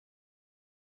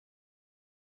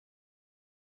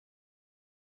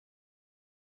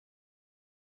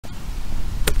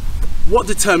What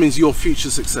determines your future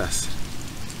success?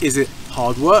 Is it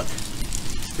hard work?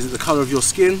 Is it the colour of your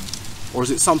skin? Or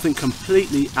is it something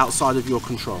completely outside of your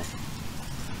control?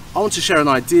 I want to share an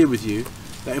idea with you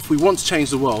that if we want to change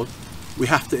the world, we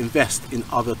have to invest in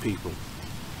other people.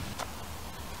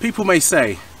 People may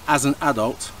say, as an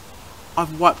adult,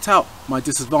 I've wiped out my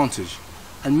disadvantage,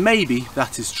 and maybe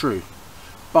that is true.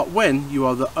 But when you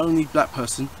are the only black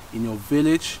person in your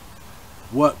village,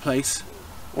 workplace,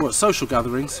 or at social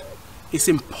gatherings, it's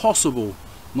impossible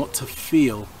not to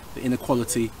feel the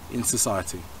inequality in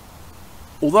society.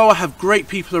 Although I have great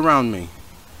people around me,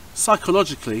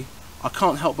 psychologically, I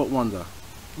can't help but wonder,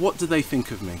 what do they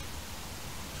think of me?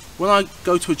 When I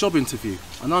go to a job interview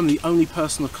and I'm the only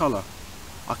person of colour,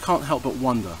 I can't help but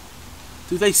wonder,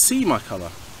 do they see my colour?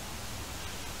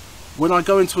 When I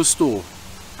go into a store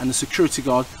and the security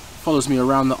guard follows me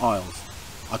around the aisles,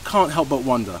 I can't help but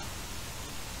wonder,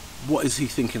 what is he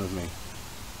thinking of me?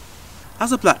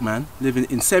 As a black man living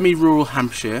in semi-rural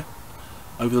Hampshire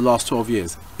over the last 12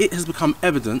 years, it has become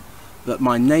evident that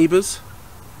my neighbours,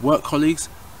 work colleagues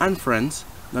and friends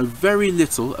know very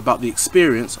little about the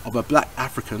experience of a black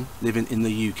African living in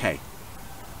the UK.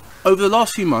 Over the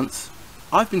last few months,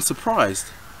 I've been surprised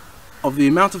of the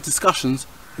amount of discussions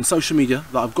in social media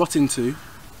that I've got into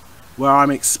where I'm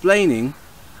explaining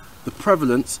the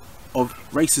prevalence of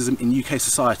racism in UK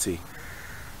society,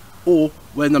 or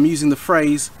when I'm using the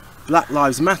phrase Black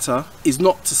Lives Matter is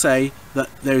not to say that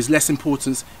there is less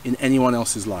importance in anyone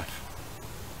else's life.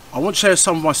 I want to share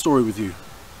some of my story with you.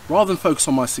 Rather than focus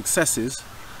on my successes,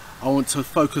 I want to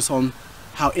focus on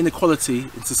how inequality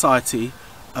in society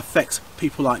affects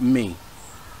people like me,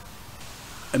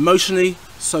 emotionally,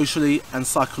 socially and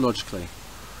psychologically.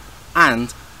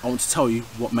 And I want to tell you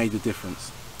what made the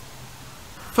difference.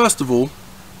 First of all,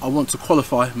 I want to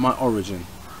qualify my origin,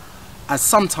 as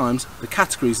sometimes the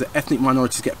categories that ethnic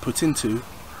minorities get put into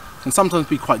can sometimes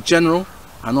be quite general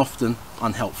and often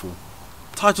unhelpful.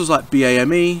 Titles like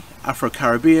BAME,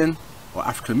 Afro-Caribbean or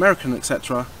African American,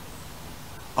 etc.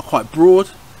 are quite broad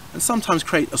and sometimes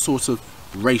create a sort of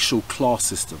racial class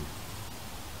system.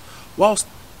 Whilst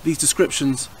these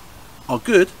descriptions are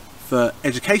good for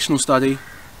educational study,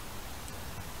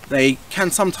 they can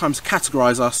sometimes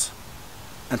categorise us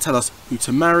and tell us who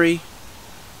to marry,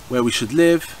 where we should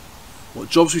live, what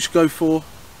jobs we should go for,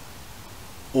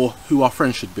 or who our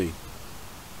friends should be.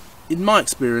 In my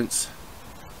experience,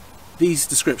 these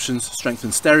descriptions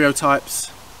strengthen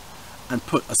stereotypes and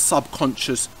put a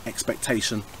subconscious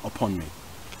expectation upon me.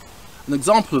 An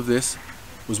example of this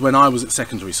was when I was at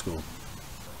secondary school.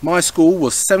 My school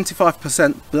was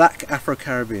 75% black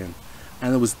Afro-Caribbean,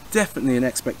 and there was definitely an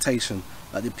expectation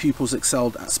that the pupils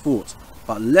excelled at sport,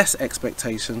 but less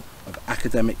expectation of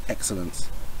academic excellence.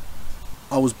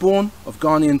 I was born of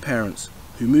Ghanaian parents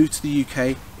who moved to the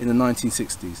UK in the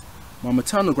 1960s. My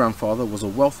maternal grandfather was a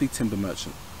wealthy timber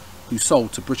merchant who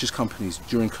sold to British companies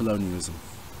during colonialism.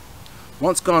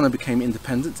 Once Ghana became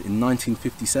independent in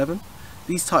 1957,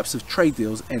 these types of trade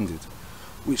deals ended,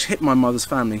 which hit my mother's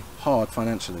family hard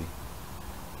financially.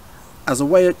 As a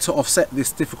way to offset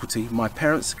this difficulty, my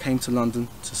parents came to London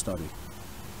to study.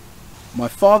 My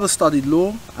father studied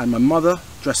law and my mother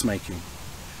dressmaking.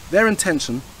 Their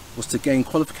intention was to gain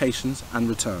qualifications and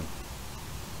return.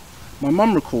 My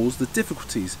mum recalls the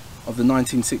difficulties of the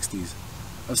 1960s,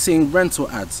 of seeing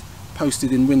rental ads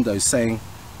posted in windows saying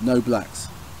no blacks,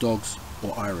 dogs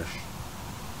or Irish.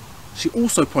 She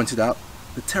also pointed out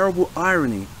the terrible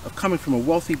irony of coming from a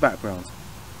wealthy background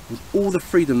with all the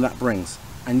freedom that brings,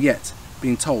 and yet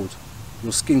being told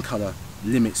your skin colour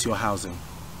limits your housing.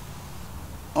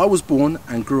 I was born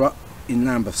and grew up in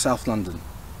Lambeth, South London,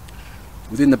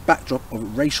 within the backdrop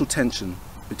of racial tension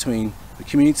between the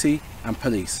community and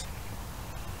police.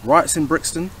 Riots in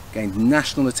Brixton gained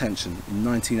national attention in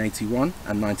 1981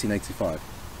 and 1985.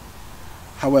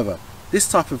 However,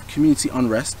 this type of community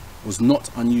unrest was not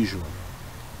unusual,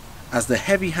 as the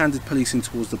heavy-handed policing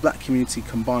towards the black community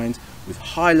combined with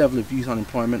high level of youth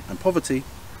unemployment and poverty,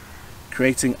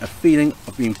 creating a feeling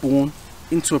of being born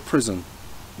into a prison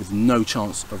with no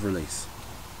chance of release.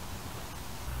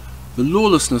 The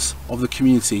lawlessness of the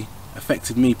community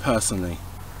affected me personally,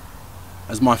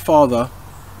 as my father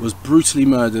was brutally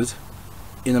murdered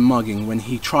in a mugging when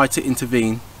he tried to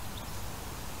intervene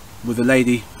with a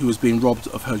lady who was being robbed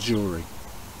of her jewellery.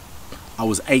 I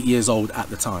was 8 years old at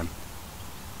the time.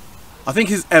 I think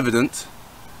it's evident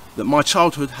that my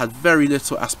childhood had very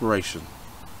little aspiration.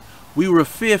 We were a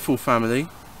fearful family,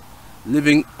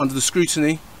 living under the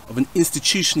scrutiny of an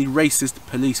institutionally racist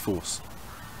police force.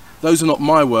 Those are not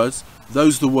my words,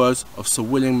 those are the words of Sir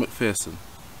William Macpherson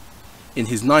in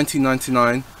his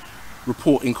 1999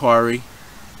 report inquiry,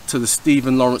 to the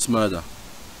Stephen Lawrence murder.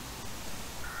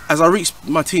 As I reached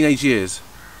my teenage years,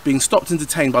 being stopped and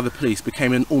detained by the police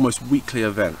became an almost weekly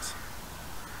event.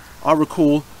 I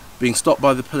recall being stopped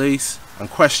by the police and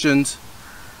questioned,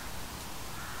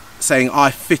 saying I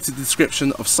fitted the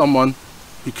description of someone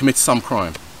who committed some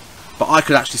crime. But I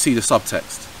could actually see the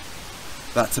subtext,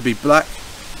 that to be black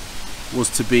was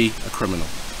to be a criminal.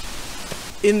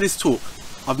 In this talk,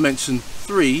 I've mentioned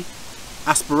 3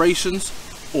 aspirations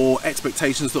or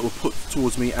expectations that were put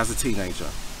towards me as a teenager.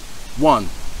 1,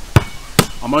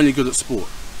 I'm only good at sport.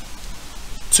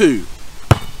 2,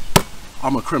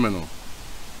 I'm a criminal.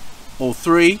 Or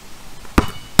 3,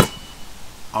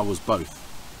 I was both.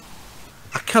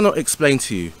 I cannot explain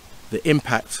to you the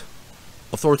impact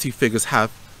authority figures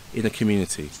have in a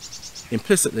community,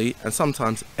 implicitly and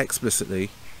sometimes explicitly,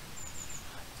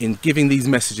 in giving these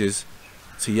messages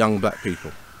to young black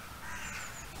people.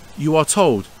 You are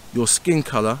told your skin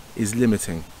colour is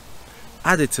limiting.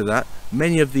 Added to that,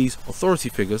 many of these authority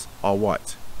figures are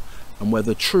white, and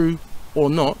whether true or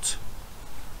not,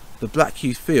 the black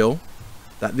youth feel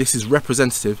that this is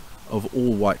representative of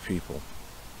all white people.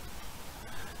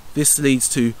 This leads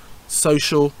to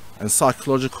social and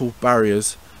psychological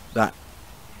barriers that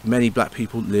many black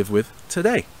people live with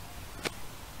today.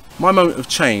 My moment of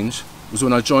change was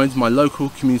when I joined my local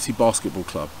community basketball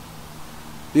club.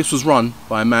 This was run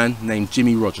by a man named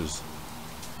Jimmy Rogers.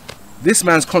 This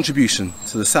man's contribution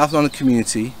to the South London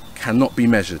community cannot be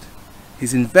measured.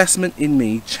 His investment in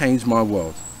me changed my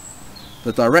world.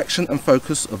 The direction and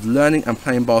focus of learning and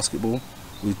playing basketball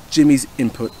with Jimmy's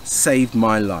input saved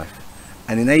my life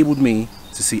and enabled me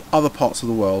to see other parts of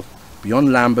the world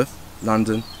beyond Lambeth,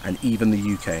 London and even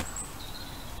the UK.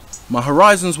 My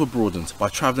horizons were broadened by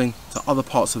travelling to other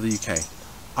parts of the UK.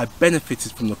 I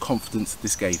benefited from the confidence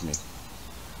this gave me.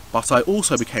 But I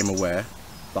also became aware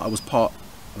that I was part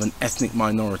of an ethnic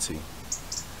minority,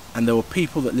 and there were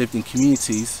people that lived in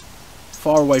communities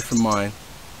far away from mine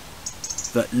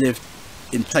that lived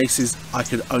in places I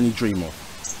could only dream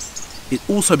of. It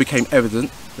also became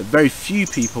evident that very few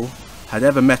people had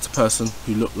ever met a person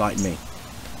who looked like me.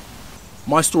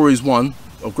 My story is one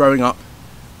of growing up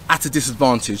at a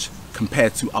disadvantage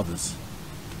compared to others.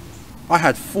 I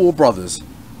had 4 brothers,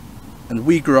 and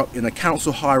we grew up in a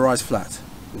council high-rise flat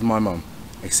with my mum,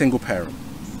 a single parent.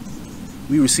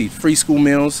 We received free school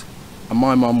meals and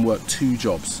my mum worked 2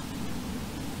 jobs.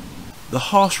 The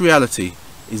harsh reality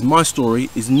is my story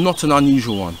is not an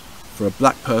unusual one for a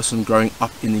black person growing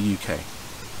up in the UK.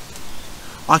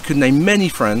 I could name many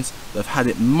friends that have had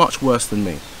it much worse than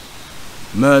me.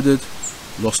 Murdered,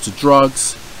 lost to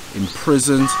drugs,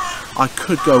 imprisoned, I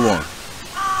could go on.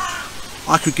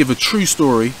 I could give a true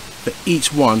story for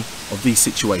each one of these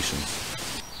situations.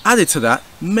 Added to that,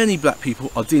 many black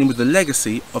people are dealing with the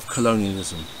legacy of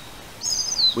colonialism,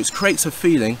 which creates a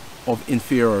feeling of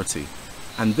inferiority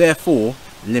and therefore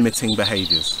limiting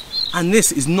behaviours. And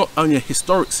this is not only a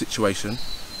historic situation,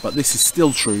 but this is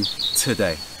still true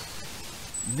today.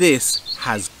 This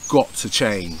has got to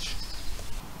change.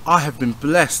 I have been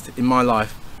blessed in my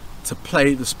life to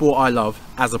play the sport I love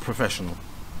as a professional.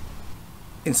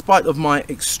 In spite of my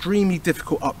extremely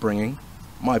difficult upbringing,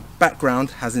 my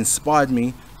background has inspired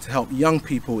me to help young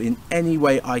people in any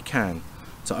way I can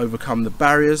to overcome the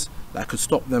barriers that could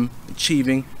stop them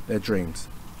achieving their dreams.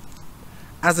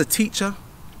 As a teacher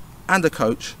and a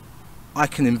coach, I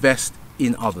can invest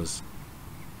in others.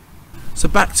 So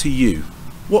back to you.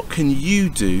 What can you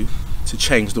do to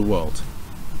change the world?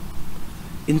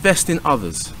 Invest in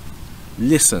others.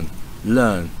 Listen,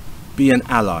 learn, be an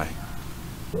ally.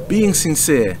 Being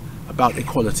sincere about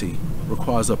equality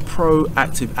requires a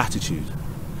proactive attitude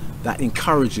that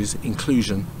encourages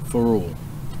inclusion for all.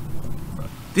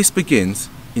 This begins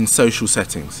in social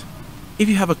settings. If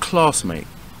you have a classmate,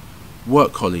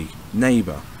 work colleague,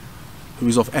 neighbour who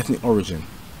is of ethnic origin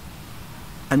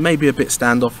and maybe a bit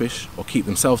standoffish or keep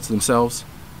themselves to themselves,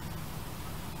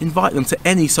 invite them to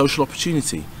any social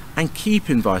opportunity and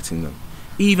keep inviting them,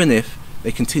 even if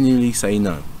they continually say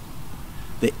no.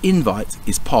 The invite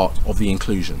is part of the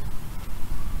inclusion.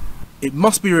 It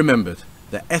must be remembered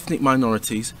that ethnic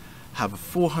minorities have a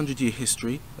 400-year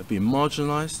history of being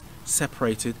marginalised,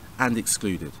 separated and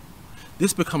excluded.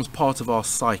 This becomes part of our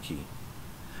psyche,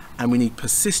 and we need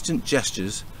persistent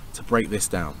gestures to break this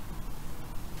down.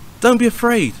 Don't be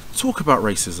afraid, talk about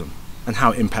racism and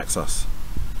how it impacts us.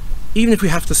 Even if we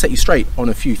have to set you straight on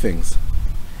a few things,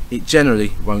 it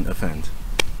generally won't offend.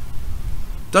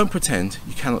 Don't pretend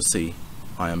you cannot see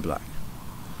I am black.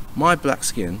 My black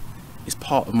skin is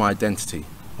part of my identity,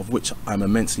 of which I'm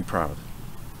immensely proud.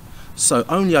 So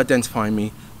only identifying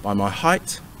me by my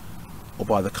height or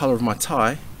by the colour of my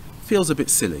tie feels a bit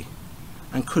silly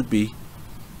and could be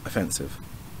offensive.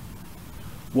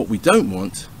 What we don't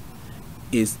want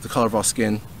is the colour of our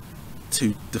skin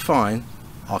to define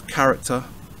our character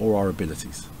or our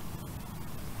abilities.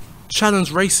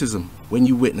 Challenge racism when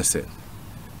you witness it.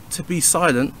 To be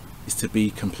silent is to be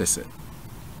complicit.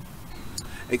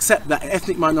 Accept that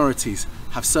ethnic minorities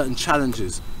have certain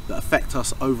challenges that affect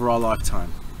us over our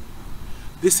lifetime.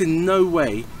 This in no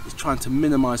way is trying to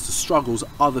minimise the struggles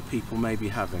other people may be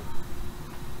having.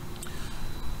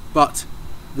 But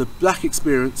the black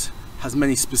experience has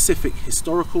many specific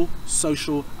historical,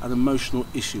 social and emotional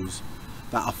issues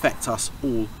that affect us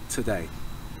all today.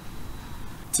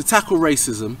 To tackle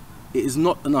racism, it is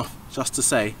not enough just to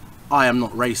say, I am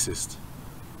not racist.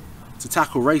 To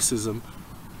tackle racism,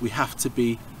 we have to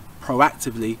be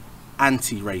proactively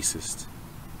anti-racist.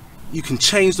 You can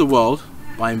change the world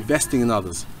by investing in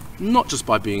others, not just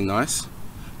by being nice,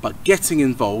 but getting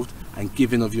involved and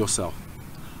giving of yourself.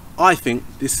 I think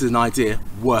this is an idea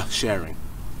worth sharing.